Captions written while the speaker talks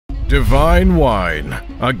Divine Wine,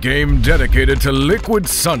 a game dedicated to liquid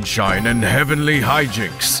sunshine and heavenly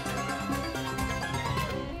hijinks.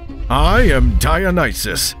 I am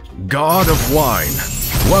Dionysus, god of wine.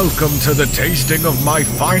 Welcome to the tasting of my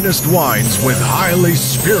finest wines with highly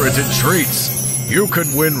spirited treats. You could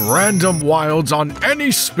win random wilds on any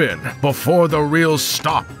spin before the reels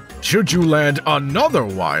stop. Should you land another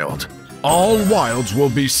wild, all wilds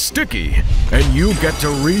will be sticky, and you get to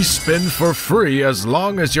respin for free as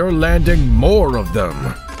long as you're landing more of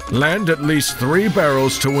them. Land at least 3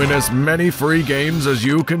 barrels to win as many free games as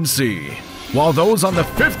you can see, while those on the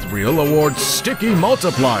 5th reel award sticky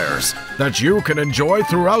multipliers that you can enjoy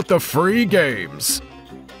throughout the free games.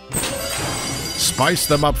 Spice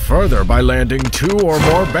them up further by landing 2 or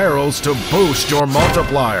more barrels to boost your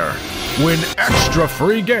multiplier. Win extra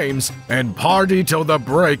free games and party till the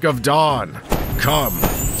break of dawn. Come,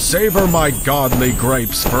 savor my godly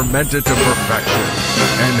grapes fermented to perfection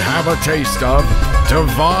and have a taste of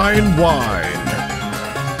divine wine.